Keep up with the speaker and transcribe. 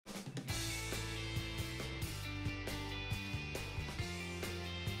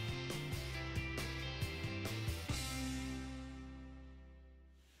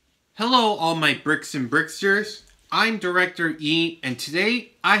Hello all my bricks and bricksters, I'm Director E and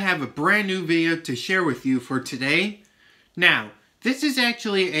today I have a brand new video to share with you for today. Now, this is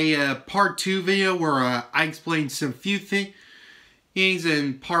actually a part 2 video where I explain some few things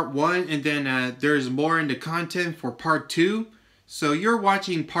in part 1 and then there's more in the content for part 2. So you're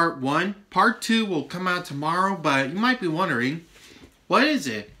watching part 1. Part 2 will come out tomorrow, but you might be wondering, what is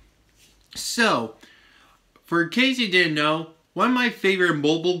it? So, for in case you didn't know, one of my favorite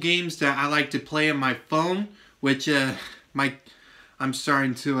mobile games that I like to play on my phone, which I'm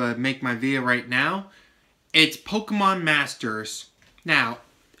starting to make my video right now, it's Pokemon Masters. Now,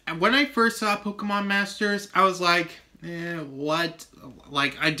 when I first saw Pokemon Masters, I was like, what?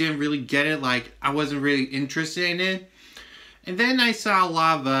 Like, I didn't really get it, like, I wasn't really interested in it. And then I saw a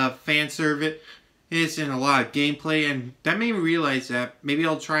lot of fan service and a lot of gameplay, and that made me realize that maybe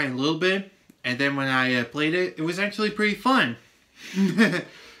I'll try it a little bit. And then when I played it, it was actually pretty fun.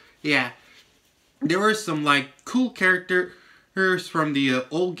 Yeah. There were some like cool characters from the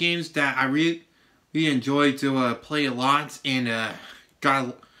old games that I really enjoyed to play a lot. And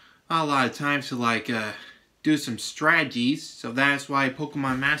got a lot of time to like do some strategies. So that's why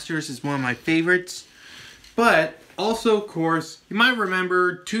Pokemon Masters is one of my favorites. But also, of course, you might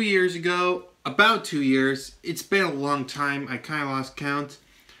remember 2 years ago, about 2 years, it's been a long time, I kind of lost count,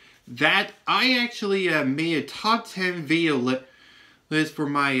 that I actually made a top 10 video list for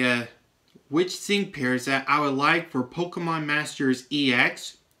my which sync pairs that I would like for Pokemon Masters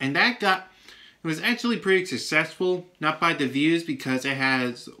EX. And it was actually pretty successful, not by the views because it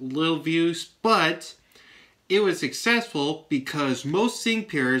has little views, but it was successful because most sync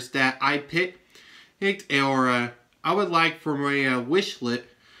pairs that I picked or I would like for my wish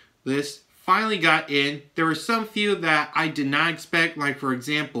list finally got in. There were some few that I did not expect, like for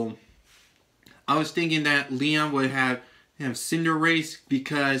example, I was thinking that Leon would have Cinderace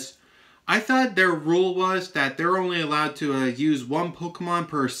because I thought their rule was that they're only allowed to use one Pokemon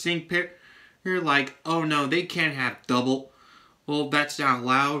per sync pair. You're like, oh no, they can't have double. Well, that's not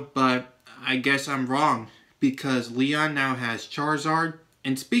allowed, but I guess I'm wrong because Leon now has Charizard.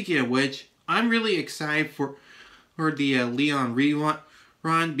 And speaking of which, I'm really excited for the Leon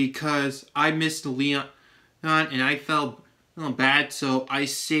rerun because I missed the Leon and I felt bad, so I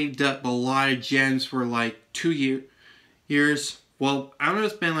saved up a lot of gems for like 2 years. Well, I don't know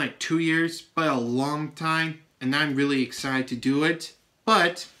if it's been like 2 years, but a long time, and I'm really excited to do it.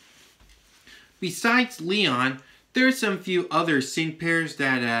 But besides Leon, there's some few other sync pairs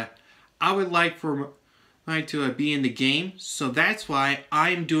that I would like to be in the game. So that's why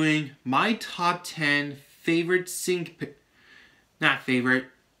I'm doing my top 10 favorite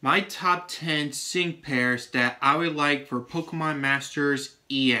my top 10 sync pairs that I would like for Pokemon Masters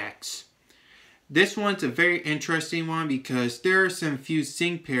EX. This one's a very interesting one because there are some few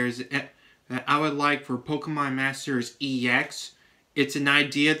sync pairs that I would like for Pokemon Masters EX. It's an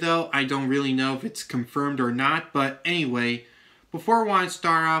idea though, I don't really know if it's confirmed or not, but anyway, before I want to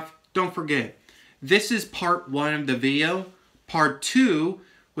start off, don't forget, this is part 1 of the video. Part 2,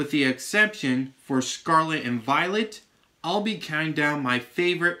 with the exception for Scarlet and Violet, I'll be counting down my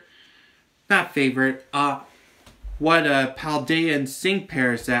paldea and sync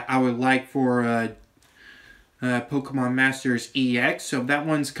pairs that I would like for Pokemon Masters EX. So that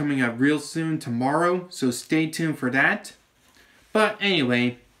one's coming up real soon tomorrow, so stay tuned for that. But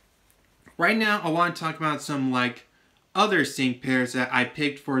anyway, right now I want to talk about some like other sync pairs that I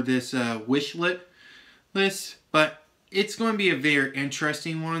picked for this wish list, but it's going to be a very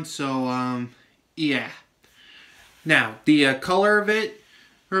interesting one, so yeah. Now, the color of it,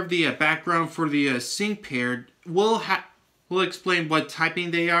 or the background for the sync pair, we'll explain what typing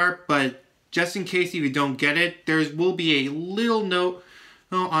they are, but just in case if you don't get it, there will be a little note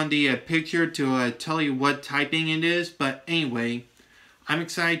on the picture to tell you what typing it is. But anyway, I'm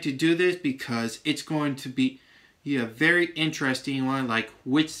excited to do this because it's going to be a very interesting one, like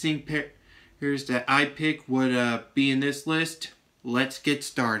which sync pairs that I pick would be in this list. Let's get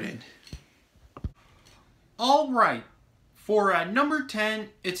started. Alright, for number 10,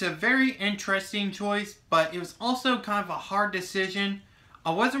 it's a very interesting choice, but it was also kind of a hard decision.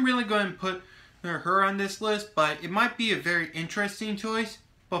 I wasn't really going to put her on this list, but it might be a very interesting choice.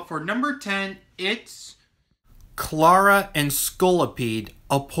 But for number 10, it's Clara and Scolipede,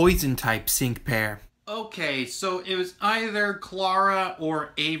 a poison type sync pair. Okay, so it was either Clara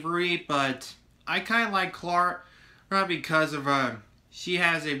or Avery, but I kind of like Clara because of she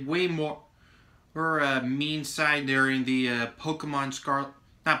has a way more mean side during the Pokemon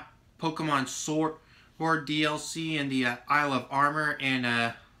Sword DLC and the Isle of Armor, and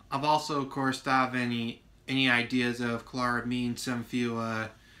I've also of course thought of any ideas of Clara meeting some few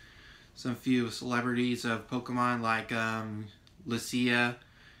some few celebrities of Pokemon like Lucia.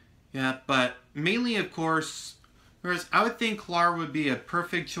 Yeah, but mainly, of course, whereas I would think Clara would be a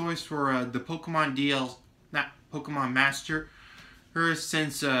perfect choice for the Pokemon DL, not Pokemon Master. Her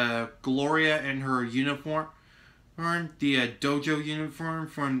since Gloria in her uniform, or the dojo uniform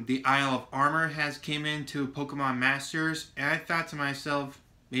from the Isle of Armor has came into Pokemon Masters, and I thought to myself,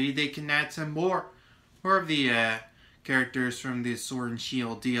 maybe they can add some more of the characters from the Sword and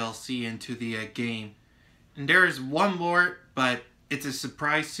Shield DLC into the game. And there is one more, but it's a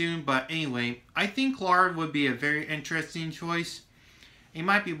surprise soon. But anyway, I think Clara would be a very interesting choice. You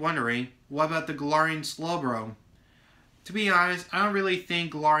might be wondering, what about the Galarian Slowbro? To be honest, I don't really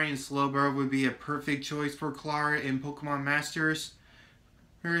think Galarian Slowbro would be a perfect choice for Clara in Pokemon Masters.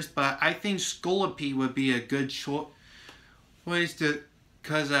 But I think Scolipede would be a good choice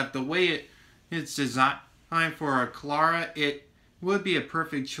because of the way it's designed for Clara. It would be a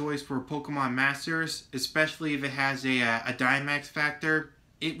perfect choice for Pokemon Masters, especially if it has a Dynamax factor.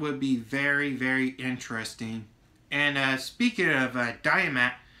 It would be very, very interesting. And speaking of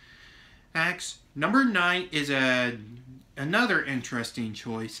Dynamax, number 9 is another interesting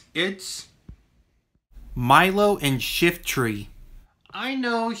choice. It's Milo and Shiftry. I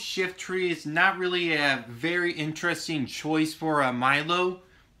know Shiftry is not really a very interesting choice for Milo,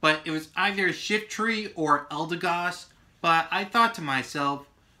 but it was either Shiftry or Eldegoss. But I thought to myself,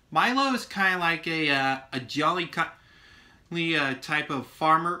 Milo is kind of like a jolly type of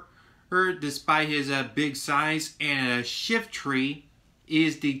farmer, despite his big size, and Shiftry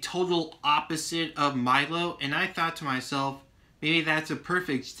is the total opposite of Milo. And I thought to myself, maybe that's a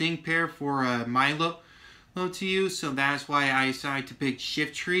perfect sync pair for Milo to use, so that's why I decided to pick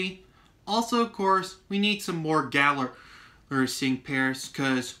Shiftry. Also, of course, we need some more Galar sync pairs,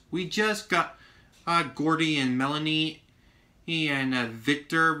 because we just got Gordy and Melanie and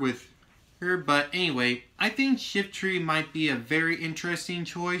Victor with her. But anyway, I think Shiftry might be a very interesting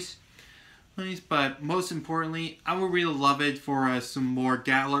choice. But most importantly, I would really love it for some more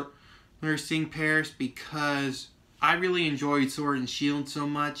Galar sync pairs, because I really enjoyed Sword and Shield so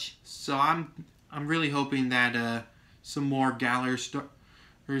much. So I'm really hoping that some more Galar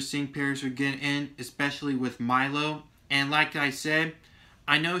sync pairs would get in, especially with Milo. And like I said,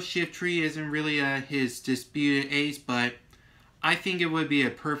 I know Shiftry isn't really his disputed ace, but I think it would be a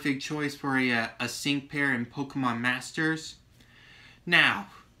perfect choice for a sync pair in Pokemon Masters. Now,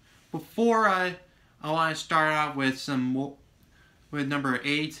 before I want to start out with with number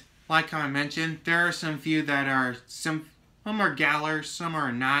 8, like I mentioned, there are some few that are some are Galar, some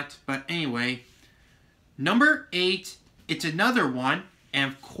are not. But anyway, number 8, it's another one,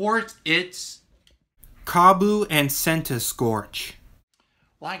 and of course it's Kabu and Centiskorch.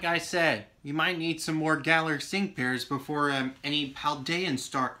 Like I said, you might need some more Galar sync pairs before any Paldean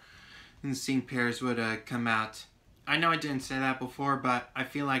sync pairs would come out. I know I didn't say that before, but I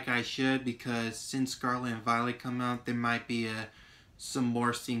feel like I should, because since Scarlet and Violet come out, there might be some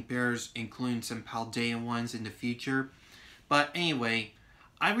more sync pairs, including some Paldean ones in the future. But anyway,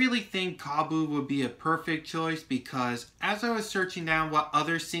 I really think Kabu would be a perfect choice, because as I was searching down what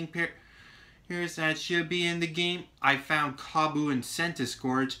other sync pairs that should be in the game, I found Kabu and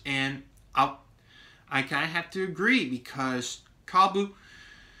Centiskorch, and I kind of have to agree, because Kabu,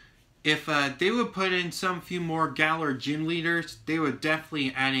 if they would put in some few more Galar gym leaders, they would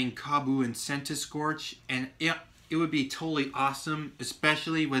definitely add in Kabu and Centiskorch, and it would be totally awesome,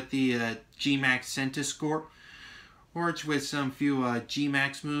 especially with the G-Max Centiskorch with some few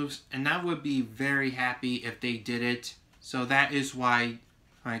G-Max moves, and I would be very happy if they did it. So that is why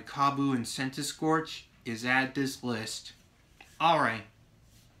Kabu and Centiskorch is at this list. Alright,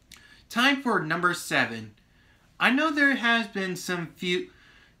 time for number 7. I know there has been some few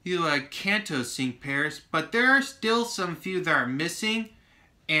Kanto sync pairs, but there are still some few that are missing,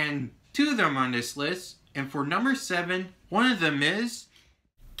 and 2 of them on this list. And for number 7, one of them is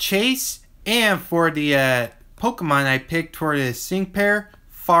Chase, and for the Pokemon I picked for the sync pair,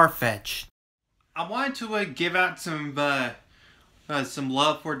 Farfetch. I wanted to give out some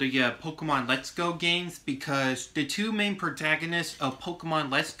love for the Pokemon Let's Go games, because the 2 main protagonists of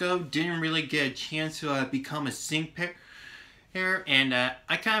Pokemon Let's Go didn't really get a chance to become a sync pair. And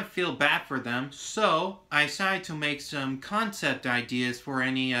I kind of feel bad for them, so I decided to make some concept ideas for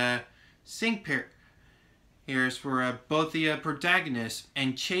any sync pairs for both the protagonists.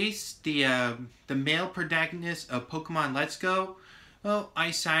 And Chase, the male protagonist of Pokemon Let's Go, well, I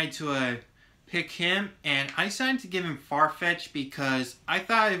decided to pick him, and I decided to give him Farfetch, because I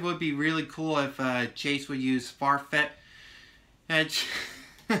thought it would be really cool if Chase would use Farfetch.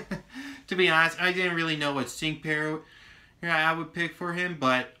 To be honest, I didn't really know what sync pair I would pick for him,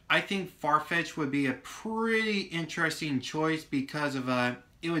 but I think Farfetch would be a pretty interesting choice because of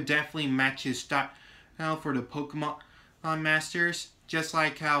it would definitely match his style for the Pokemon Masters. Just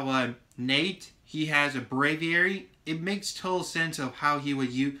like how Nate, he has a Braviary. It makes total sense of how he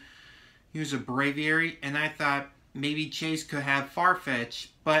would use a Braviary, and I thought maybe Chase could have Farfetch.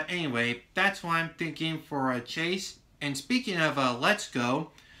 But anyway, that's what I'm thinking for Chase. And speaking of Let's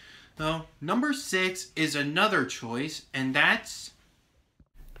Go, so number 6 is another choice, and that's...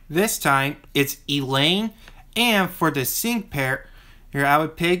 This time, it's Elaine, and for the sync pair I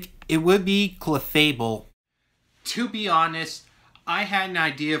would pick, it would be Clefable. To be honest, I had an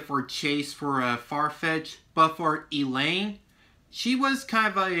idea for Chase for Farfetch, but for Elaine, she was kind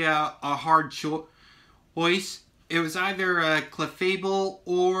of a hard choice. It was either Clefable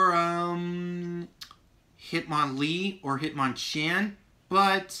or Hitmonlee or Hitmonchan,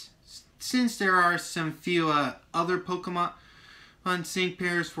 but since there are some few other Pokemon on sync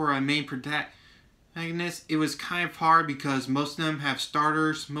pairs for a main protagonist, it was kind of hard because most of them have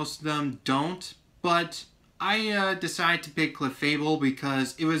starters, most of them don't. But I decided to pick Clefable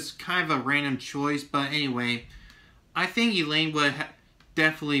because it was kind of a random choice. But anyway, I think Elaine would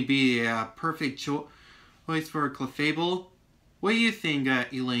definitely be a perfect choice for Clefable. What do you think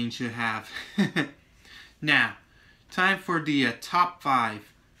Elaine should have? Now, time for the top 5.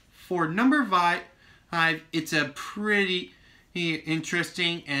 For number 5, it's a pretty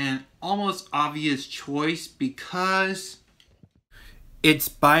interesting and almost obvious choice because it's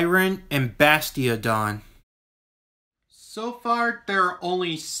Byron and Bastiodon. So far, there are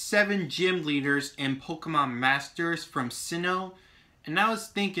only 7 gym leaders in Pokemon Masters from Sinnoh, and I was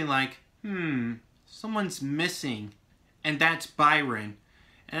thinking like, someone's missing, and that's Byron.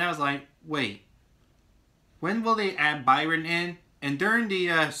 And I was like, wait, when will they add Byron in? And during the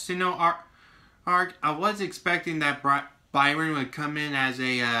Sinnoh arc, I was expecting that Byron would come in as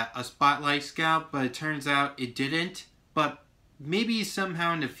a Spotlight Scout, but it turns out it didn't. But maybe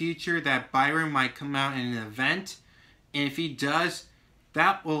somehow in the future that Byron might come out in an event. And if he does,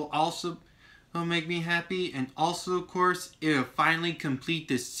 that will also make me happy. And also, of course, it will finally complete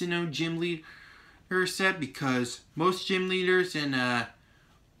the Sinnoh Gym Leader set because most Gym Leaders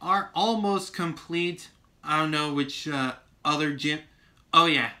are almost complete. I don't know which other gym... Oh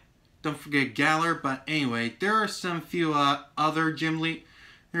yeah, don't forget Galar. But anyway, there are some few other Gym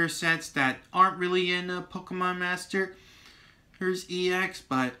Leader sets that aren't really in Pokemon Masters EX,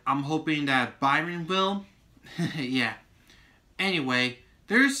 but I'm hoping that Byron will. Yeah. Anyway,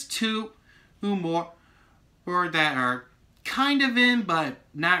 there's 2 more that are kind of in, but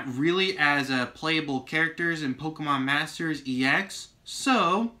not really as playable characters in Pokemon Masters EX.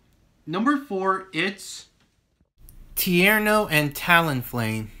 So, number 4, it's Tierno and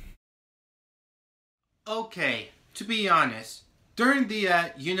Talonflame. Okay, to be honest, during the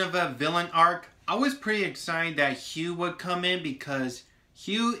Unova villain arc, I was pretty excited that Hugh would come in because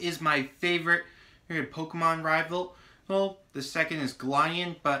Hugh is my favorite Pokemon rival. Well, the second is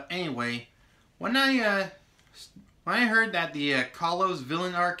Galarian, but anyway, when I heard that the Kalos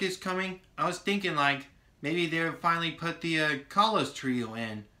villain arc is coming, I was thinking like maybe they would finally put the Kalos trio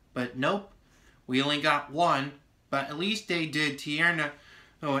in, but nope, we only got 1. But at least they did Tierno,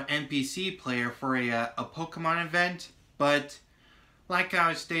 an NPC player for a Pokemon event. But like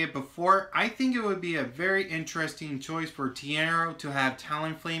I stated before, I think it would be a very interesting choice for Tierno to have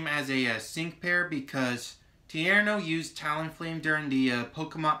Talonflame as a sync pair because Tierno used Talonflame during the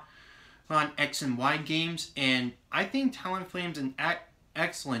Pokemon on X and Y games, and I think Talonflame's an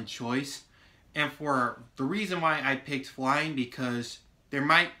excellent choice. And for the reason why I picked Flying, because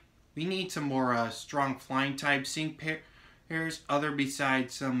we need some more strong Flying type sync pairs, other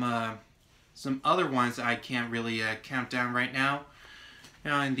besides some other ones I can't really count down right now,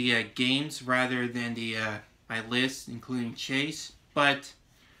 in the games rather than the my list, including Chase. But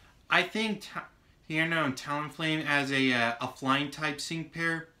I think Tierno and Talonflame as a Flying type sync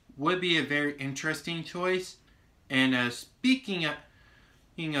pair would be a very interesting choice. And speaking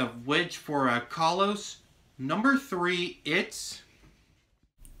of which, for Kalos, number 3, it's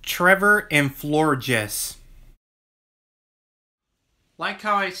Trevor and Florges. Like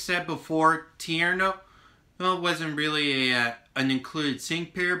how I said before, Tierno wasn't really an included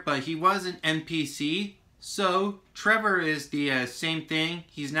sync pair, but he was an NPC. So Trevor is the same thing.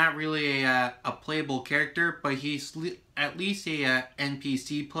 He's not really a playable character, but he's at least a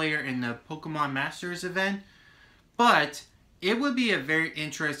NPC player in the Pokemon Masters event. But it would be a very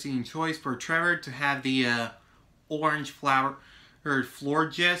interesting choice for Trevor to have the orange flower or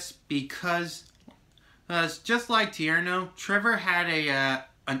Florges, because just like Tierno, Trevor had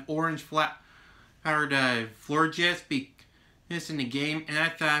an orange flowered Florges this in the game, and I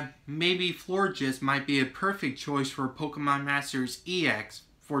thought maybe Florges might be a perfect choice for Pokemon Masters EX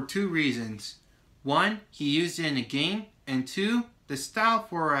for two reasons. One, he used it in the game, and two, the style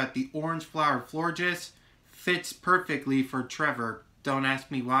for the orange flower Florges fits perfectly for Trevor. Don't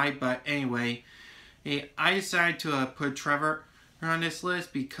ask me why, but anyway, I decided to put Trevor on this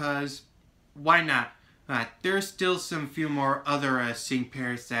list because why not? There's still some few more other sync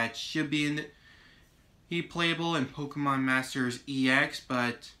pairs that should be in playable in Pokemon Masters EX,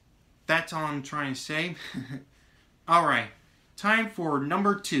 but that's all I'm trying to say. Alright, time for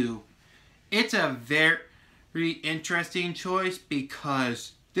number 2. It's a very interesting choice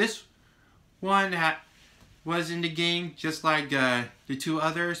because this one was in the game just like the two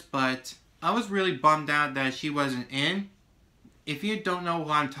others, but I was really bummed out that she wasn't in. If you don't know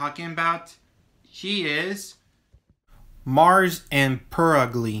who I'm talking about, she is Mars and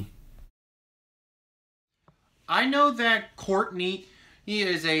Purugly. I know that Courtney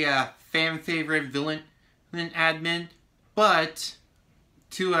is a fan favorite villain admin, but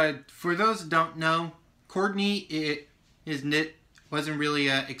for those who don't know, Courtney wasn't really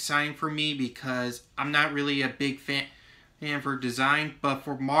exciting for me because I'm not really a big fan for her design. But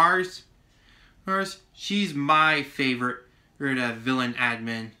for Mars, she's my favorite villain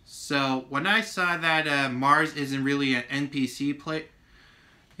admin. So when I saw that Mars isn't really an NPC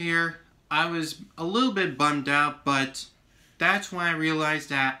player, I was a little bit bummed out, but that's when I realized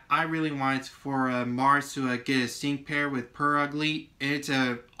that I really wanted for Mars to get a sync pair with Purugly. It's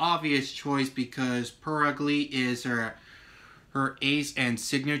an obvious choice because Purugly is her ace and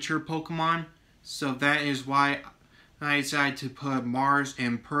signature Pokemon. So that is why I decided to put Mars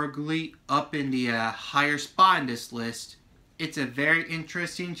and Purugly up in the higher spot in this list. It's a very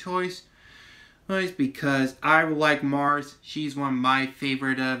interesting choice because I like Mars. She's one of my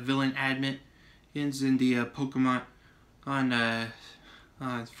favorite villain admins in the Pokemon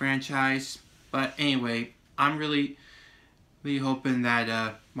franchise. But anyway, I'm really hoping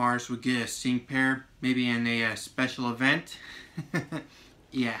that Mars would get a sync pair, maybe in a special event.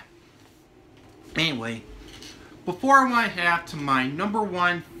 Yeah. Anyway, before I head out to my number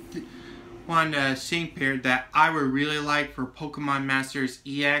one sync pair that I would really like for Pokemon Masters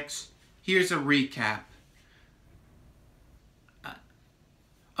EX, here's a recap.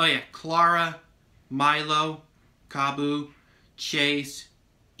 Clara, Milo, Kabu, Chase,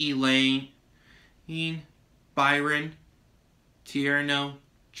 Elaine, Byron, Tierno,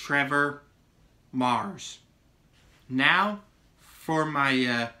 Trevor, Mars. Now, for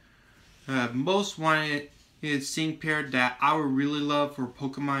my most wanted sync pair that I would really love for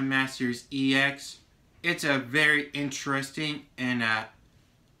Pokemon Masters EX. It's a very interesting and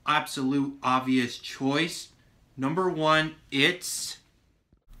absolute obvious choice. Number 1, it's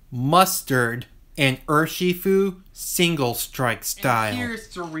Mustard and Urshifu single strike style. And here's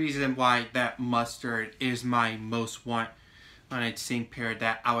the reason why that Mustard is my most wanted sync pair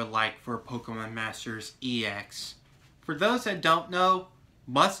that I would like for Pokemon Masters EX. For those that don't know,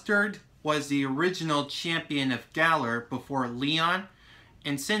 Mustard was the original champion of Galar before Leon,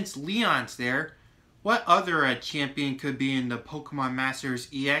 and since Leon's there, what other champion could be in the Pokemon Masters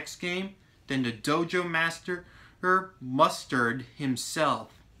EX game than the Dojo Master Mustard himself?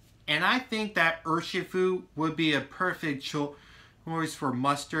 And I think that Urshifu would be a perfect choice for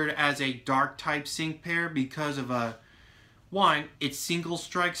Mustard as a dark type sync pair because of one, its single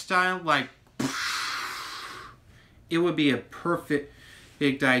strike style, like it would be a perfect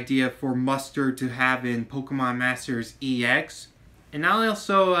idea for Mustard to have in Pokemon Masters EX. And I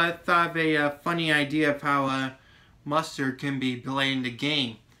also thought of a funny idea of how Mustard can be played in the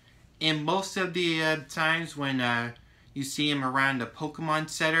game. In most of the times when you see him around the Pokemon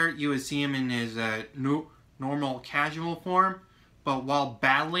Center, you would see him in his normal casual form. But while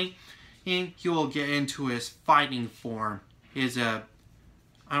battling, he will get into his fighting form. His, I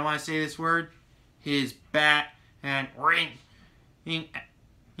don't want to say this word, his bat and ring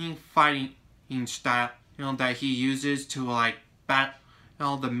fighting style, that he uses to like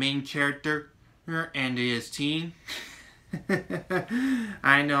battle the main character and his team.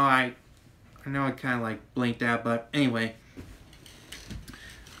 I know I kind of like blinked out, but anyway,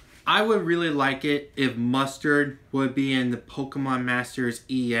 I would really like it if Mustard would be in the Pokemon Masters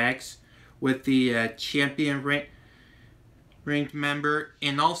EX with the champion ranked member,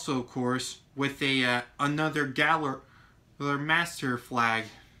 and also of course with a another Galar Master Flag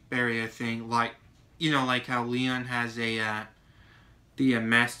barrier thing, like like how Leon has a the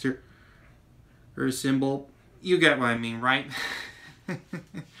master symbol. You get what I mean, right?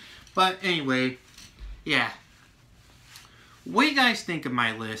 But anyway, yeah. What do you guys think of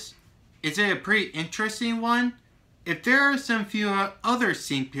my list? Is it a pretty interesting one? if there are some few other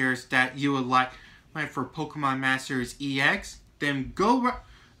sync pairs that you would like for Pokemon Masters EX, then go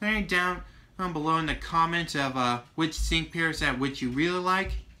right down below in the comments of which sync pairs that which you really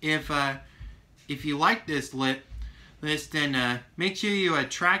like. If you like this list, then make sure you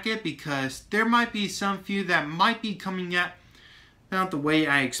track it, because there might be some few that might be coming out the way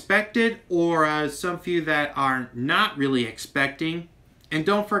I expected, or some few that are not really expecting. And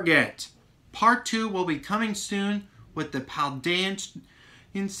don't forget, part 2 will be coming soon with the Paldean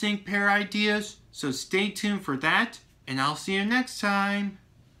sync pair ideas, so stay tuned for that, and I'll see you next time.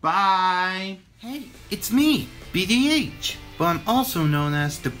 Bye! Hey, it's me, BDH, but I'm also known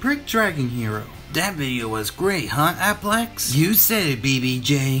as the Brick Dragon Hero. That video was great, huh, Applex? You said it,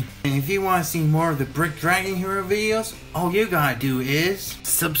 BBJ. And if you want to see more of the Brick Dragon Hero videos, all you gotta do is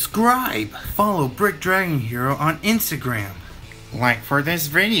subscribe. Follow Brick Dragon Hero on Instagram. Like for this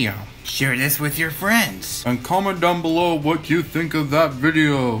video. Share this with your friends. And comment down below what you think of that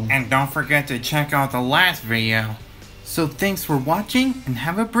video. And don't forget to check out the last video. So thanks for watching and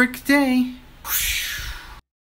have a brick day. Whoosh.